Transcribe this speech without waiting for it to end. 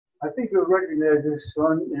I think you'll recognize this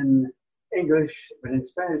one in English, but in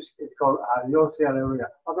Spanish it's called Adiós y Aleluya.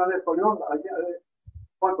 Habla español.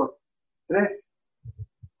 ¿Cuánto? Tres,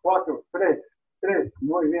 cuatro, tres.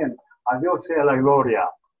 Muy bien. Adiós sea la gloria.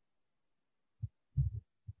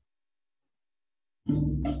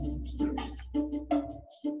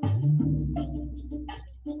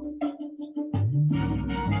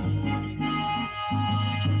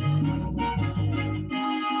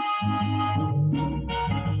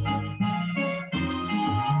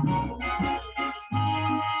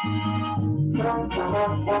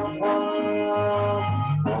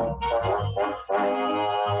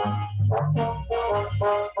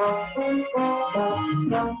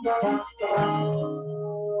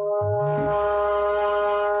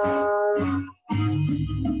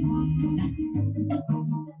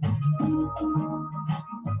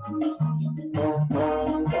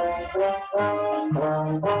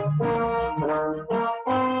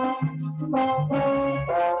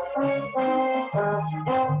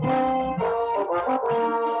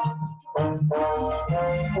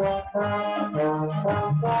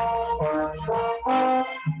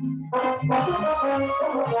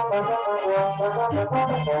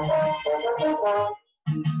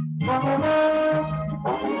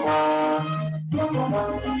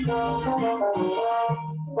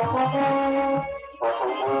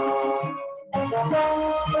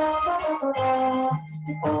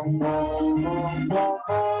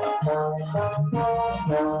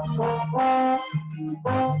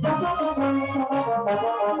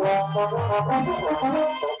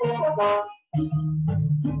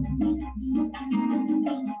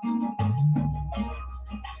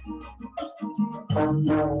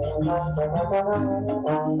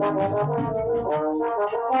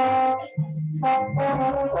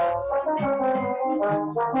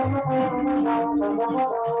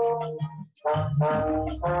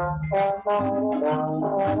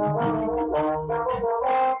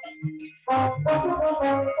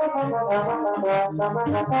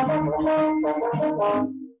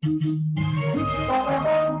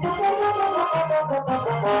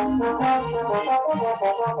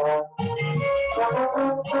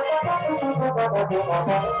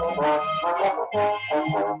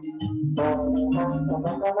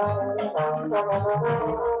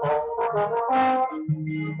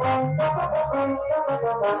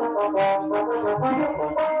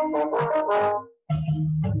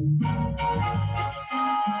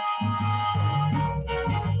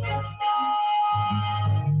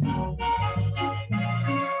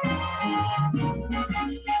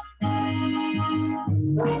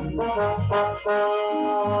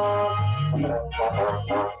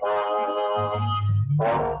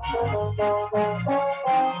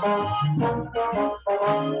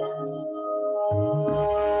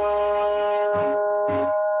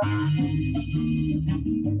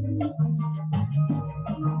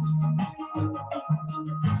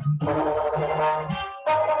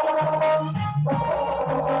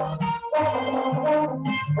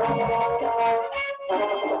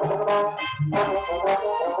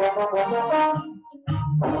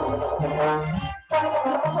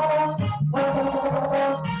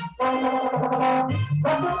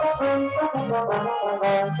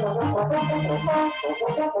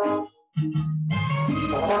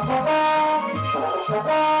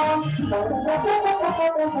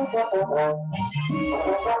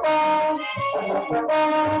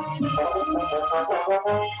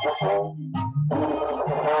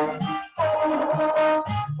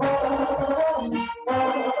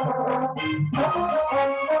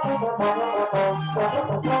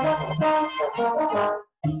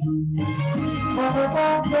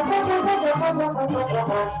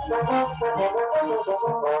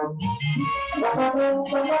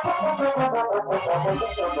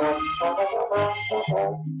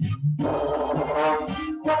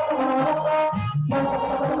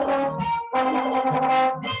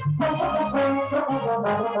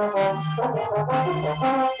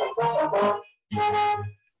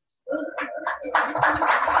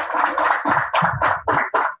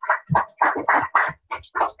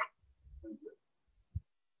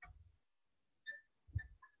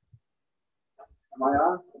 Am I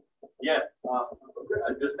on? Yes.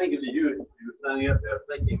 I just thinking of you were standing up there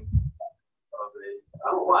thinking of the,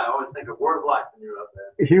 I don't know why, I always think of Word of Life when you're up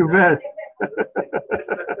there. You bet.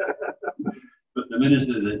 But the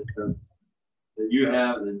ministry that you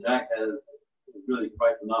have, that Jack has, is really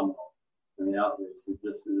quite phenomenal. And the outreach is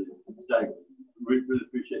just really staggering. We really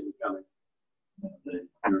appreciate you coming.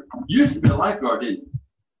 You used to be a lifeguard, didn't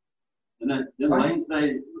you? Didn't Lane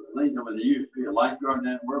say, Lane told me that you used to be a lifeguard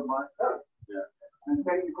down at Word of Life? Yeah. And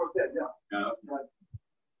thank you for that, yeah. Yeah.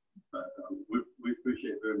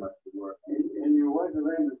 very much for the work. And your wife's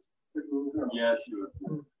name is pretty little girl. Yeah, she was.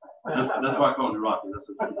 That's why I called you Rocky. That's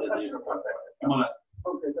what she said. Come on up.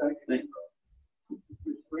 Okay, thank you. Thank you.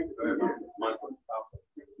 Thank you very much. Michael.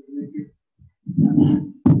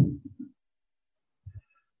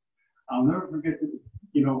 I'll never forget that,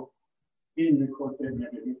 in the quartet and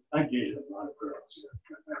everything, I dated a lot of girls.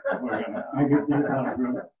 I dated a lot of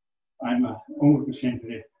girls. I'm almost ashamed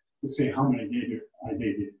today to say how many I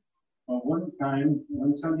dated. But one time,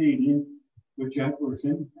 one Sunday evening, with Jack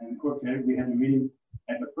Wilson and the quartet, we had a meeting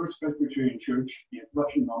at the First Presbyterian Church in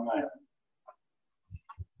Flushing, Long Island.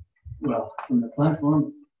 Well, from the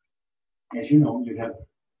platform, as you know, you have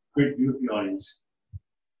great view of the audience.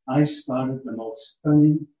 I spotted the most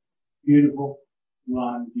stunning, beautiful,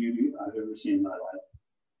 blonde beauty I've ever seen in my life.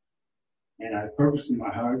 And I purposed in my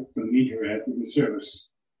heart to meet her after the service.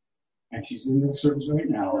 And she's in the service right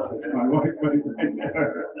now. That's my wife right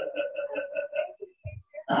there.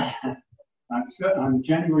 On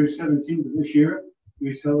January 17th of this year,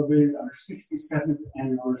 we celebrated our 67th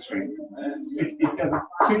anniversary.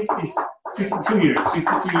 62 years.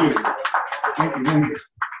 Thank you.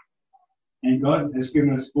 And God has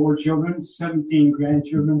given us 4 children, 17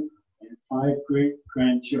 grandchildren, and 5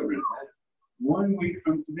 great-grandchildren. 1 week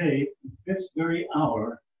from today, this very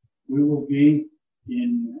hour, we will be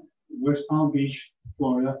in West Palm Beach,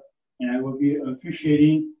 Florida, and I will be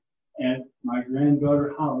officiating at my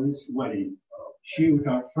granddaughter Holly's wedding. She was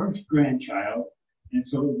our first grandchild, and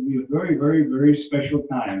so it will be a very, very, very special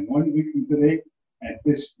time. 1 week from today, at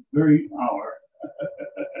this very hour.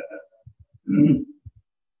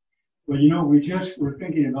 Well, we just were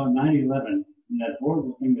thinking about 9/11 and that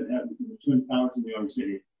horrible thing that happened to the Twin Towers in New York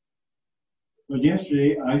City. But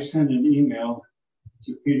yesterday, I sent an email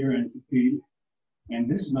to Peter and to Pete, and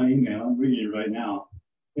this is my email. I'm reading it right now.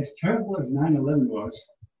 As terrible as 9/11 was,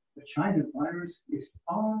 the China virus is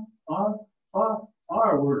far, far, far,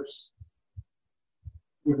 far worse.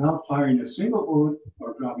 Without firing a single bullet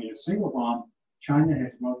or dropping a single bomb, China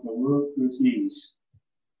has brought the world to its knees.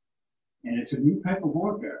 And it's a new type of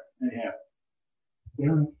warfare they have. They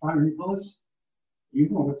don't have to fire any bullets. You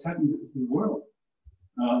know what's happening to the world.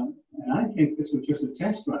 And I think this was just a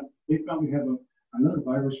test run. They probably have another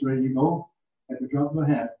virus ready to go at the drop of a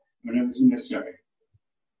hat whenever it's necessary.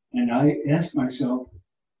 And I asked myself,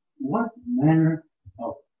 what manner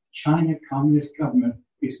of China communist government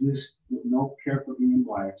is this with no care for human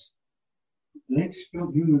lives? They've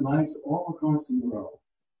spilled human lives all across the world.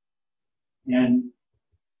 And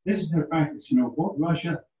this is their practice. Both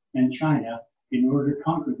Russia and China, in order to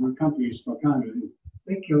conquer their countries for communism,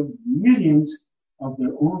 they killed millions of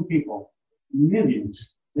their own people.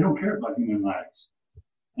 Millions. They don't care about human lives.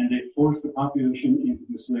 And they forced the population into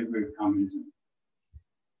the slavery of communism.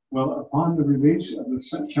 Well, upon the release of the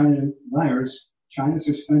China virus, China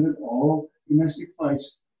suspended all domestic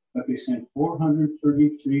flights, but they sent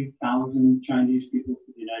 433,000 Chinese people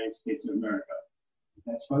to the United States of America.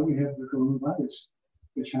 That's why we have the coronavirus,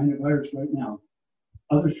 the China virus right now.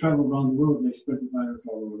 Others travel around the world, they spread the virus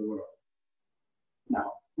all over the world.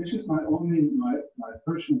 Now, this is my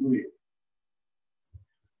personal belief.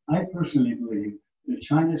 I personally believe that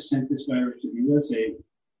China sent this virus to the USA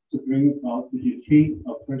to bring about the defeat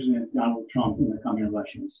of President Donald Trump in the coming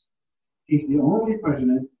elections. He's the only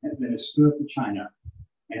president that has stood up to China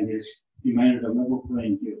and has demanded a level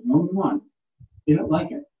playing field. The only one. They don't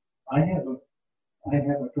like it. I have a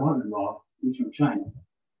daughter-in-law who's from China,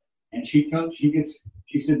 and she said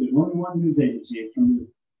there's only one news agency from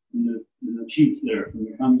the chief there from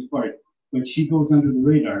the Communist Party, but she goes under the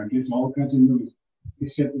radar and gets all kinds of news. They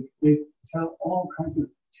said that they tell all kinds of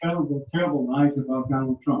terrible lies about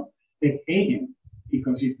Donald Trump. They hate him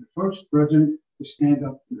because he's the first president to stand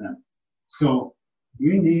up to them. So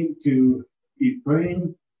we need to be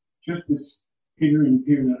praying, just as Peter and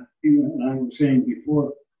I were saying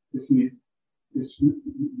before this meeting.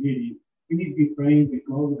 We need to be praying that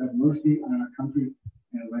God will have mercy on our country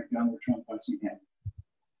and elect Donald Trump once again.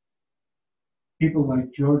 People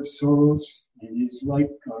like George Soros and his like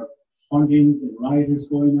are funding the riots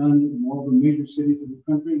going on in all the major cities of the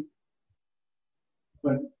country.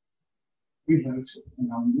 But we have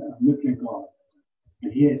an omnipotent God,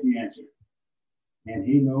 and He has the answer. And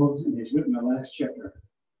He knows, and He's written the last chapter.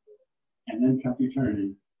 And then comes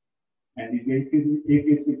eternity. And these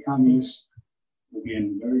atheistic communists will be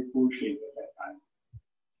in very poor shape at that time.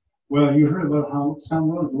 Well, you heard about how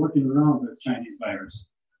Samuel is working around the Chinese virus.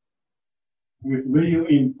 With Radio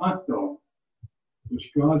Impacto,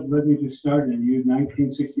 which God led me to start in the year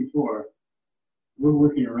 1964, we're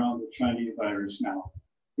working around the Chinese virus now.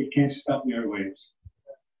 It can't stop the airwaves.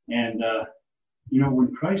 And You know,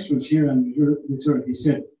 when Christ was here on this earth, he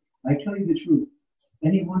said, I tell you the truth,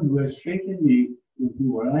 anyone who has faith in me will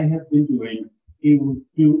do what I have been doing. He will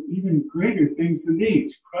do even greater things than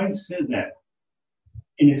these. Christ said that.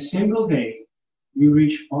 In a single day, we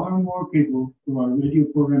reach far more people through our radio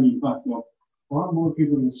program in Buffalo, far more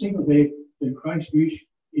people in a single day than Christ reached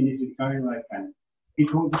in his entire lifetime. He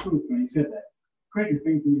told the truth when he said that. Greater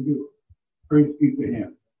things than we do. Praise be to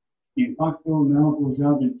him. In Buffalo now goes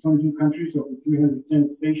out in 22 countries, over 310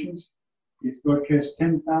 stations. It's broadcast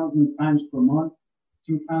 10,000 times per month,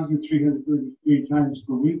 2,333 times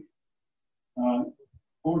per week,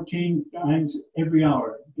 14 times every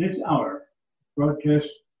hour. This hour, broadcast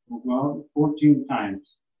will go out 14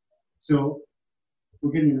 times. So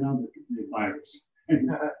we're getting around the virus, and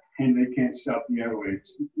they can't stop the airwaves.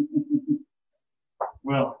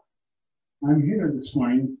 Well, I'm here this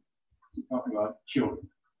morning to talk about children.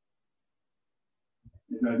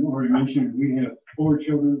 As I've already mentioned, we have 4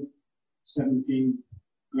 children, 17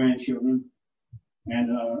 grandchildren,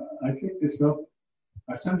 and I picked this up.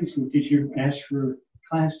 A Sunday school teacher asked for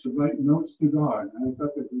class to write notes to God, and I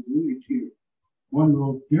thought that was really cute. One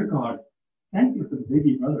wrote, "Dear God, thank you for the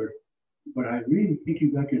baby brother, but I really think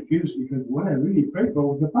you got confused because what I really prayed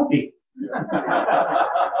for was a puppy."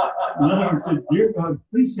 Another one said, "Dear God,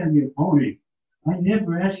 please send me a pony. I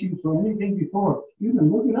never asked you for anything before. You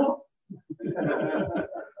can look it up."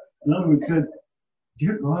 Another one said,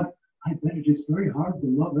 "Dear God, I bet it is very hard to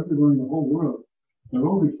love everyone in the whole world. There are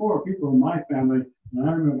only 4 people in my family, and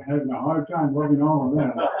I remember having a hard time loving all of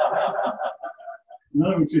them."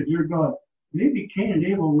 Another one said, "Dear God, maybe Cain and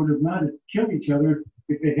Abel would have not killed each other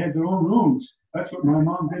if they had their own rooms. That's what my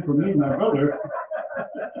mom did for me and my brother."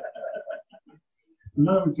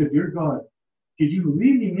 Another one said, "Dear God, did you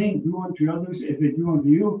really mean do unto others as they do unto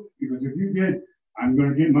you? Because if you did, I'm going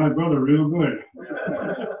to get my brother real good."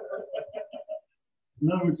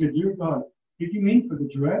 Another one said, "Dear God, did you mean for the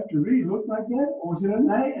giraffe to really look like that, or was it an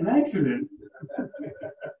accident?"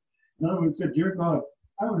 Another one said, "Dear God,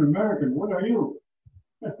 I'm an American. What are you?"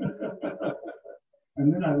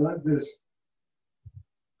 And then I love this.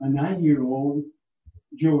 A 9-year-old,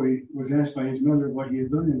 Joey, was asked by his mother what he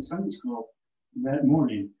had learned in Sunday school that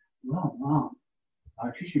morning. "Well, Mom,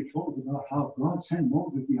 our teacher told us about how God sent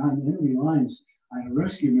Moses behind enemy lines on a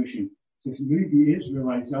rescue mission to lead the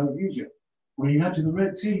Israelites out of Egypt. When he got to the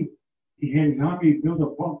Red Sea, he had his army build a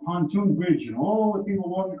pontoon bridge and all the people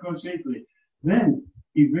walked across safely. Then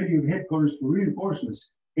he radioed headquarters for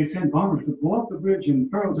reinforcements. They sent bombers to blow up the bridge in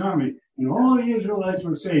Pharaoh's army, and all the Israelites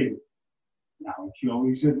were saved." Now,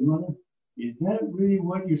 Joey said to Mother, "Is that really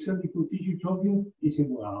what your Sunday school teacher told you?" He said,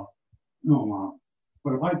 "Well, no, Mom.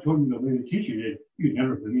 But if I told you the way the teacher did, you'd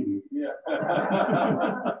never believe me." Yeah.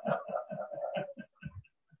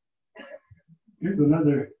 Here's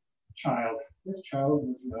another child. This child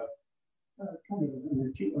was kind of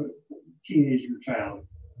a teenager child.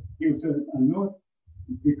 He was a North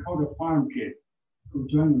Dakota farm kid who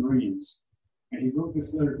joined the Marines. And he wrote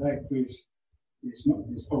this letter back to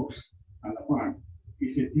his folks on the farm. He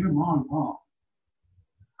said, "Dear Mom and Pa,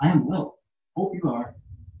 I am well. Hope you are.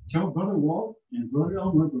 Tell Brother Walt and Brother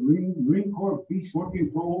Elmer the Marine Corps beats working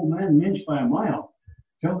for old man Minch by a mile.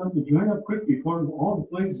 Tell them to join up quick before all the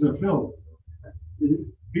places are filled."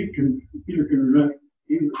 Peter can remember,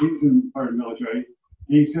 he's in part of the military.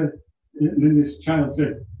 And he said, and then this child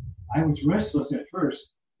said, "I was restless at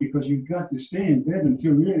first because you got to stay in bed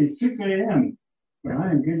until nearly 6 a.m. But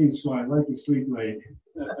I am getting so I like to sleep late.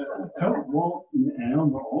 Tell Walt and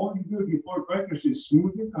Elmer all you do before breakfast is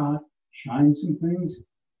smooth your cot, shine some things,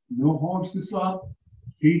 no hogs to slop,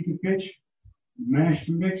 feed to pitch, mash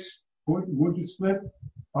to mix, wood to split,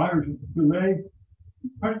 fire to lay,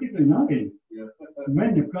 practically nothing. The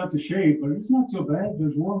men have got to shave, but it's not so bad.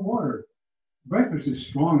 There's warm water. Breakfast is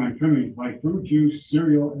strong on trimmings like fruit juice,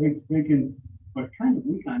 cereal, eggs, bacon, but kind of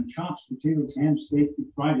weak on chops, potatoes, ham, steak,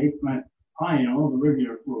 fried eggplant, pie, and all the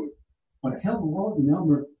regular food. But tell Walt and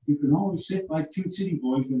Elmer you can always sit like 2 city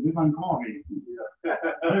boys that live on coffee.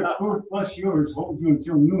 Their food plus yours holds you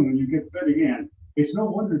until noon and you get fed again. It's no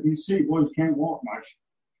wonder these city boys can't walk much.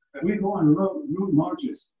 We go on route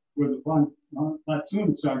marches where the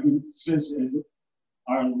platoon sergeant says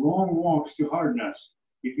our long walks to harden us.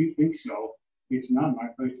 If you think so, it's not my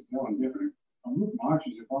place to tell him different. A route march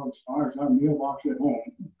is about as far as our mailbox at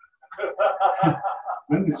home.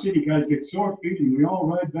 Then the city guys get sore feet and we all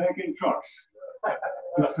ride back in trucks.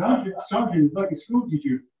 The sergeant is like a school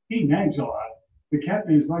teacher. He nags a lot. The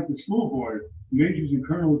captain is like the school board. Majors and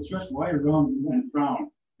colonels just ride around and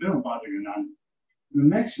frown. They don't bother you none.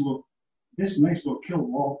 This next will kill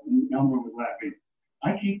Walt and Elmer with laughing.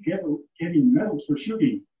 I keep getting medals for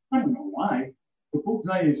shooting. I don't know why. the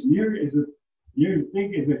bullseye is near as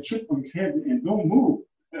big as a chipmunk's head and don't move.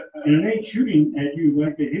 And it ain't shooting at you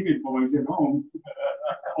like the Higgins boys at home.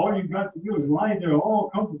 All you've got to do is lie there all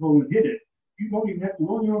comfortable and hit it. You don't even have to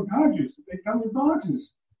load your own cartridges. They come in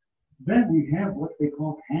boxes. Then we have what they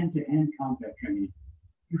call hand-to-hand combat training.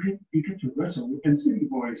 You get to wrestle with them city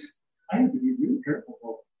boys. I have to be really careful,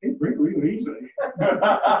 though. They break real easily.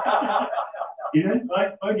 You know,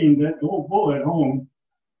 like fighting that old bull at home.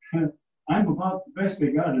 I'm about the best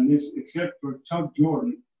they got in this, except for Tug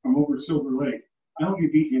Jordan from over Silver Lake. I only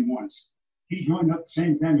beat him once. He joined up the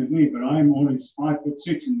same time as me, but I'm only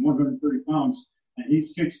 5'6" and 130 pounds, and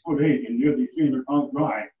he's 6'8" and nearly 300 pounds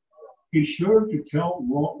dry. Be sure to tell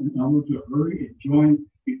Walt and Elmer to hurry and join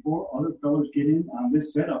before other fellows get in on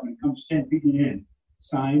this setup and come stampeding in.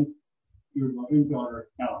 Signed, your loving daughter,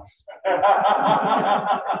 Alice.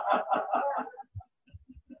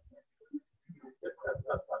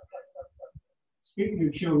 Speaking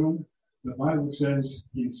of children, the Bible says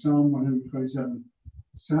in Psalm 127,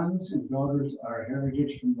 sons and daughters are a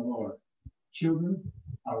heritage from the Lord. Children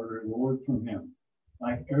are a reward from him.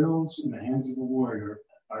 Like arrows in the hands of a warrior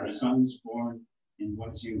are sons born in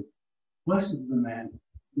one's youth. Blessed is the man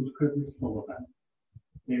whose crib is full of them.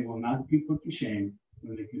 They will not be put to shame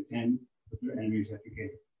when they contend with their enemies at the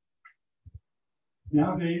gate.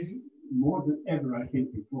 Nowadays, more than ever, I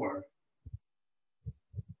think before,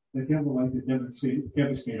 the devil likes to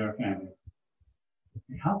devastate our family.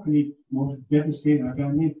 And how can he most devastate our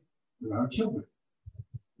family? With our children.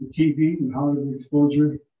 The TV and Hollywood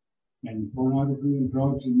exposure and pornography and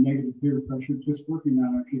drugs and negative peer pressure just working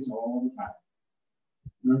on our kids all the time.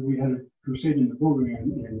 Remember, we had a crusade in the border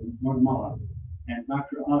in Guatemala, and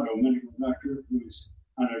Dr. Otto, medical doctor who was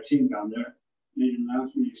on our team down there, made an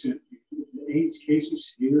announcement. He said, the AIDS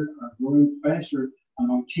cases here are growing faster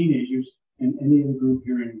among teenagers than any other group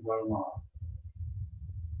here in Guatemala.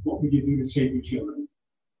 What would you do to save your children?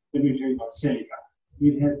 Let me tell you about Seneca.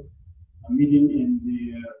 We had a meeting in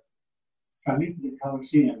the Salita de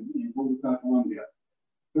Coliseum in Bogota, Colombia.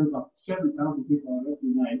 There were about 7,000 people out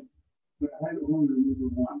every night, but I only remember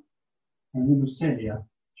one. Her name was Celia.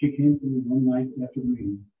 She came to me one night after the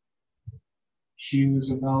meeting. She was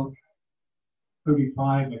about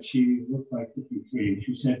 35, but she looked like 53.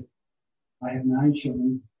 She said, I have 9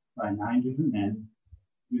 children by 9 different men.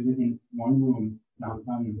 We live in one room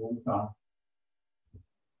downtown in Bogota.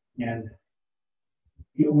 And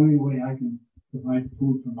the only way I can provide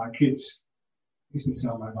food for my kids is to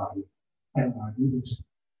sell my body. I don't want to do this.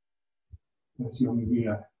 That's the only way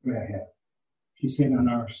I have. She said on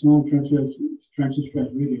our small Transistors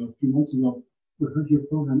radio a few months ago, we heard your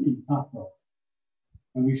program in Papa.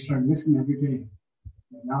 And we started listening every day.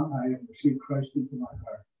 And now I have received Christ into my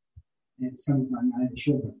heart and some of my 9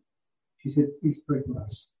 children. She said, please pray for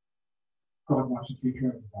us. God wants to take care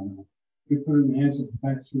of them. We put it in the hands of the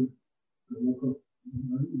pastor, the local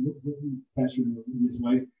pastor and his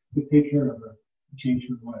wife, to take care of her, to change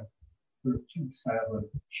her life, her style of.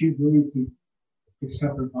 She's willing to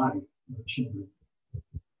sell her body for her children.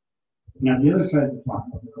 Now, the other side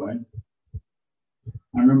of the coin,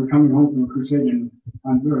 I remember coming home from a crusade in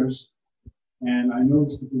Honduras, and I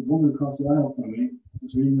noticed that the woman across the aisle from me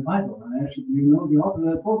was reading the Bible. And I asked her, do you know the author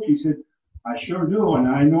of that book? She said, I sure do, and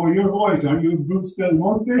I know your voice. Aren't you Bruce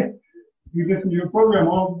Belmonte? You listen to your program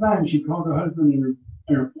all the time. She called her husband and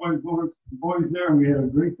her boys there, and we had a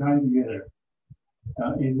great time together.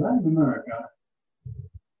 In Latin America,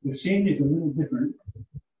 the scene is a little different.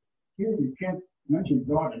 Here, you can't mention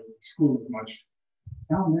God in school as much.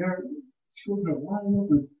 Down there, schools are wide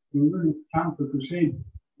open. When we're in town for crusade,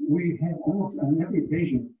 we have almost on every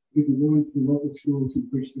occasion, we can go into the local schools and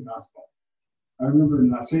preach the gospel. I remember in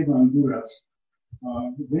La Ceiba, Honduras,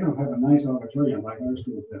 they don't have a nice auditorium like our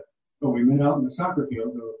schools have. But we met out in the soccer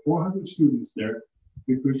field. There were 400 students there.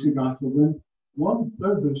 We preached the gospel. Then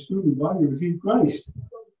 1/3 of the student body received Christ.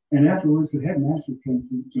 And afterwards, the headmaster came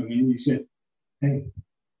to me and he said, hey,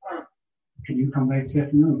 can you come back this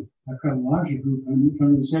afternoon? I've got a larger group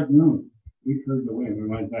coming this afternoon. We turned away and we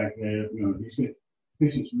went back that afternoon. He said,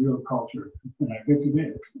 this is real culture. And I guess it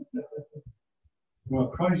is. Well,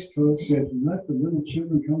 Christ said, let the little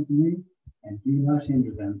children come to me and do not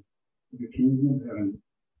hinder them. For the kingdom of heaven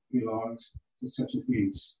belongs to such as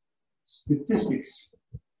these. Statistics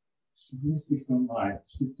don't lie.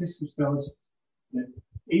 Statistics tell us that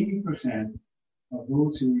 80% of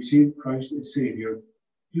those who receive Christ as Savior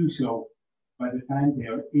do so by the time they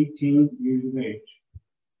are 18 years of age.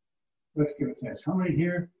 Let's give a test. How many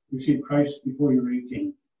here received Christ before you were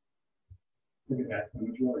 18? Look at that, the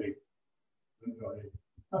majority.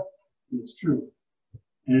 It's true.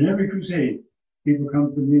 And in every crusade, people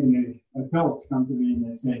come to me and adults come to me and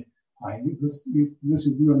they say, I used to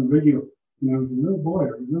listen to you on the radio when I was a little boy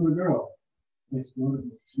or a little girl. It's wonderful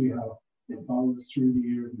to see how it follows through the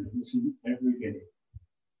years and listen every day.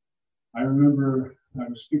 I remember I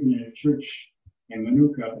was speaking in a church in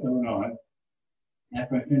Manuka, Illinois.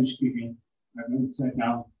 After I finished speaking, I went and sat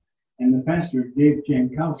down, and the pastor, Dave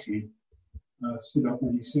Jankowski, stood up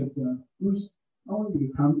and he said, Bruce, I want you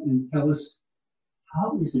to come and tell us,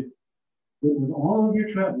 how is it that with all of your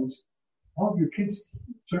travels, all of your kids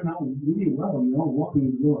turn out really well and you're all walking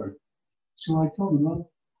with the Lord? So I told him, well,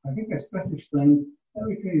 I think that's best explained. Let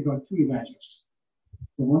me tell you about two evangelists.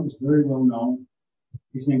 The one is very well known.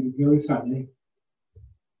 His name is Billy Sunday.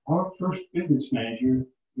 Our first business manager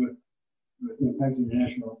with Impact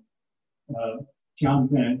International, John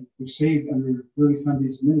Bennett, was saved under Billy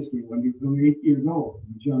Sunday's ministry when he was only 8 years old.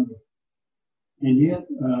 He was younger. And yet,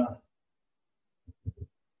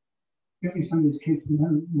 Billy Sunday's kids,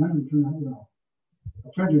 none of them turned out well.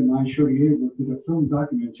 A friend of mine, Shorty Abel, did a film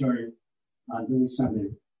documentary on Billy Sunday.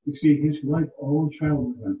 You see, his wife all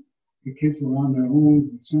traveled with him. The kids were on their own,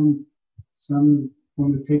 with some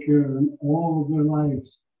going to take care of them all of their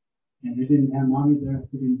lives. And they didn't have mommy there,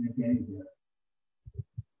 they didn't have daddy there.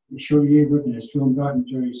 And Shorty Abel, in his film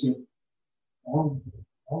documentary, said, all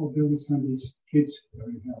of Billy Sunday's kids are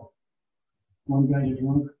in hell. One died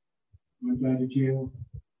drunk, one died in jail.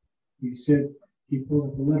 He said he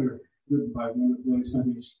pulled up a letter written by one of Billy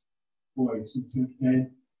Sunday's boys and said,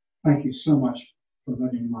 Dad, thank you so much for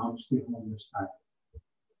letting Mom stay home this time.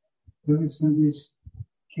 Billy Sunday's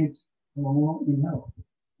kids are all in hell,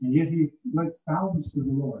 and yet he leads thousands to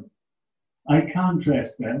the Lord. I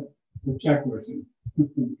contrast that with Jack Wilson,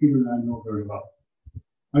 whom Peter and I know very well.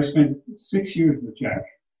 I spent 6 years with Jack.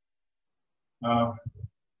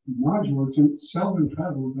 Marge Wilson seldom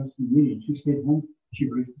traveled with us to the meeting. She stayed home. She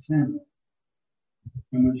raised the family.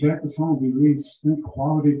 And when Jack was home, we really spent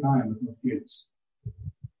quality time with those kids.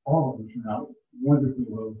 All of them turned out wonderfully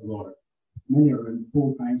well with the Lord. Many are in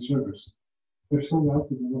full-time service. They're sold out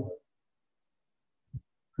to the Lord.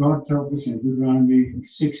 God tells us in Deuteronomy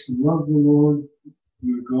 6, love the Lord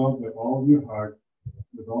your God with all your heart,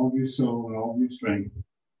 with all your soul, and all your strength.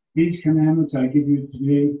 These commandments I give you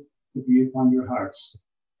today to be upon your hearts.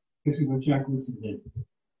 This is what Jack Wilson did. It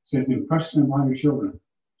says, impress them on your children.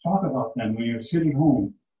 Talk about them when you're sitting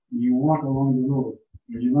home, when you walk along the road,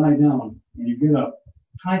 when you lie down, when you get up.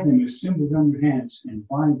 Tie them as symbols on your hands and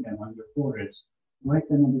bind them on your foreheads. Write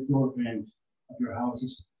them on the door frames of your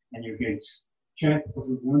houses and your gates. Jack was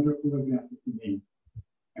a wonderful example to me.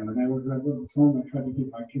 And when I was home, I tried to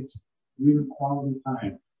give my kids real quality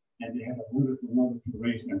time. And they had a wonderful mother to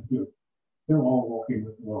raise them too. They're all walking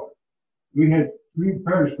with the Lord. We had 3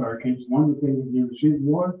 prayers for our kids. One, that they would receive the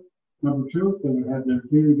Lord. Number 2, they would have their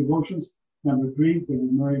daily devotions. Number 3, they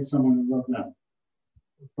would marry someone who loved them.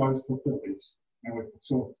 God has fulfilled these. And we're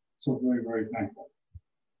so very, very thankful.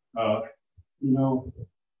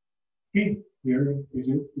 Pete here is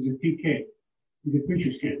a PK. He's a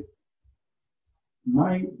preacher's kid.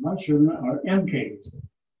 My children are MKs.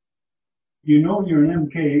 You know you're an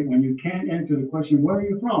MK when you can't answer the question, where are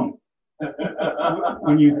you from?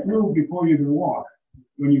 When you flew before you could walk.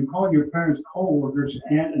 When you call your parents' co-workers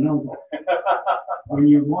aunt and uncle. When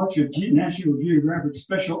you watch a National Geographic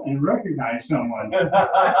special and recognize someone.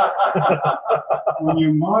 When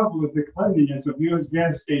you marvel at the cleanliness of U.S.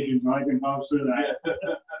 gas stations, I can vouch for that.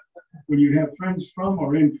 When you have friends from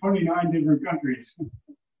or in 29 different countries.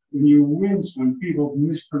 When you wince when people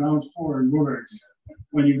mispronounce foreign words.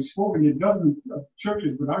 When you've spoken to dozens of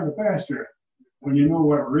churches but aren't a pastor. When you know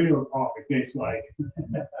what real coffee tastes like.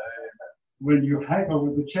 When you hackle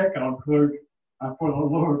with the checkout clerk for the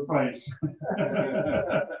lower price.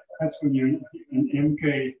 That's when you're an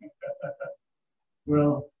MK.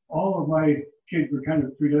 Well, all of my kids were kind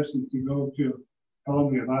of predestined to go to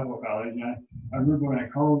Columbia Bible College. And I remember when I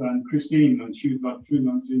called on Christine when she was about 3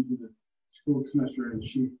 months into the school semester, and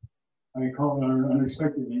I called on her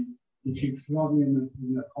unexpectedly, and she saw me in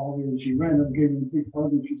the hallway, and she ran up and gave me a big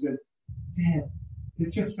hug, and she said, Dad,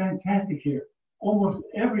 it's just fantastic here. Almost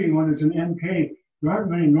everyone is an MK. There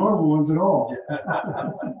aren't many normal ones at all.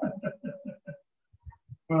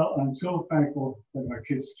 Well, I'm so thankful that my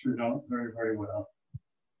kids turned out very, very well.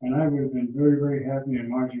 And I would have been very, very happy, and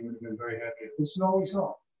Margie would have been very happy if this is all we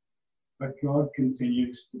saw. But God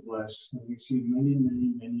continues to bless, and we see many,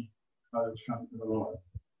 many, many others come to the Lord.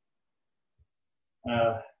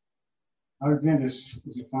 Our dentist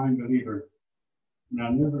is a fine believer, and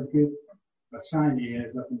I'll never forget a sign he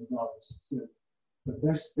has up in his office. It said, the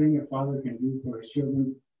best thing a father can do for his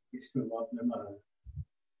children is to love their mother.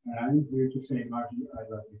 And I'm here to say, Margie, I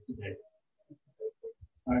love you today.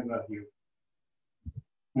 I love you.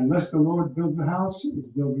 Unless the Lord builds a house, its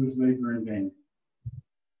builders labor in vain.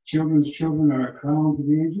 Children's children are a crown to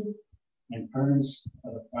the aged, and parents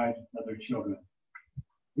are the pride of their children.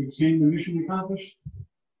 We've seen the mission accomplished,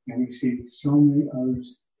 and we see so many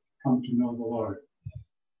others come to know the Lord.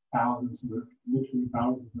 Literally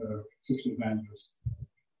thousands of sister evangelists.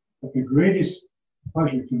 But the greatest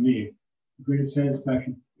pleasure to me, the greatest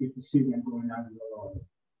satisfaction is to see them going on in the Lord.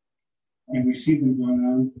 And we see them going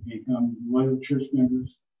on to become loyal church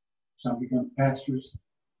members. Some become pastors.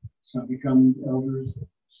 Some become elders.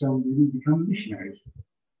 Some even become missionaries.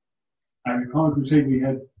 I recall a crusade we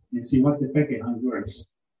had in Cihuatepeque, Honduras.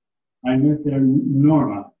 I met there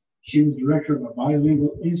Norma. She was director of a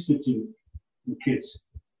bilingual institute for kids.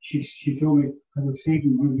 She told me I was saved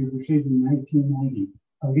in one of your crusades in 1990.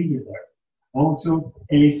 A leader there. Also,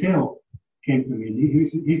 Eliseo came to me.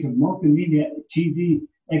 He's a multimedia TV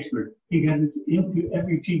expert. He got into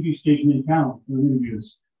every TV station in town for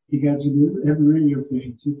interviews. He got into every radio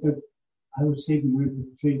station. He said, I was saved in one of the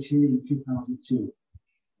crusades here in 2002.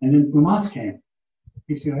 And then Tomas came.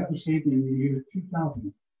 He said, I was saved in the year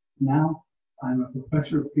 2000. Now I'm a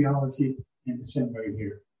professor of theology in the seminary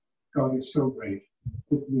here. God is so great.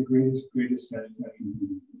 This is the greatest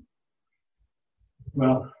satisfaction.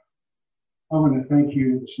 Well, I want to thank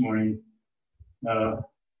you this morning.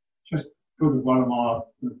 Just go to Guatemala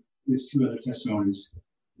for these two other testimonies.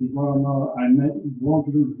 In Guatemala, I met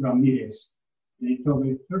Walter Ramirez. And he told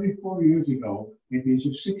me 34 years ago, at the age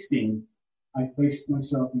of 16, I placed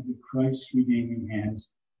myself into Christ's redeeming hands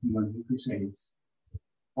in one of the crusades.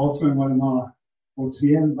 Also in Guatemala,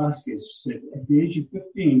 Ociel Vasquez said, at the age of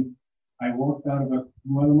 15, I walked out of a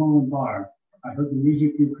Guatemalan bar. I heard the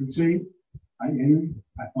music of the crusade. I entered.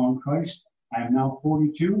 I found Christ. I am now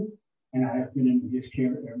 42, and I have been in his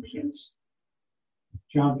care ever since.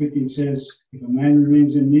 John 15 says, if a man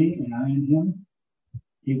remains in me and I in him,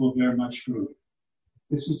 he will bear much fruit.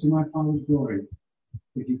 This is to my Father's glory,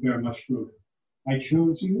 that you bear much fruit. I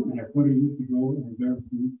chose you and appointed you to go and bear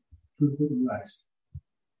fruit that will last.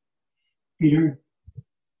 Peter,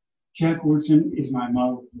 Jack Woodson is my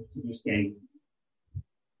model to this day.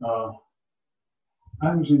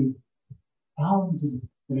 I was in thousands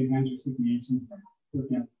of evangelistic meetings with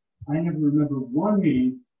him. I never remember one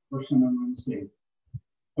meeting where someone went to stay.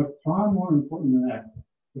 But far more important than that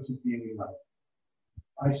was his daily life.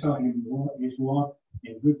 I saw him his walk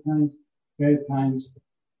in good times, bad times.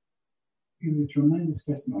 He was a tremendous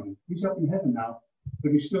testimony. He's up in heaven now,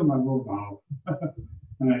 but he's still my role model.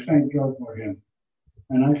 And I thank God for him.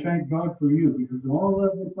 And I thank God for you, because all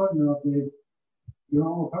that we're talking about today, you're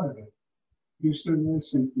all a part of it. You stood with us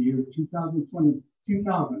since the year 2020.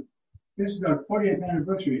 This is our 40th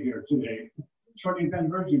anniversary here today. 40th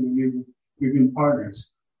anniversary when we've been partners.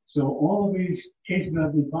 So all of these cases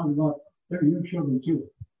I've been talking about, they're your children too,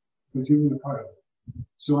 because you've been a part of it.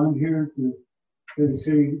 So I'm here to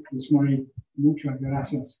say this morning, muchas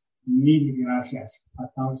gracias, mil gracias,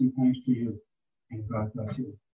 1,000 thanks to you, and God bless you.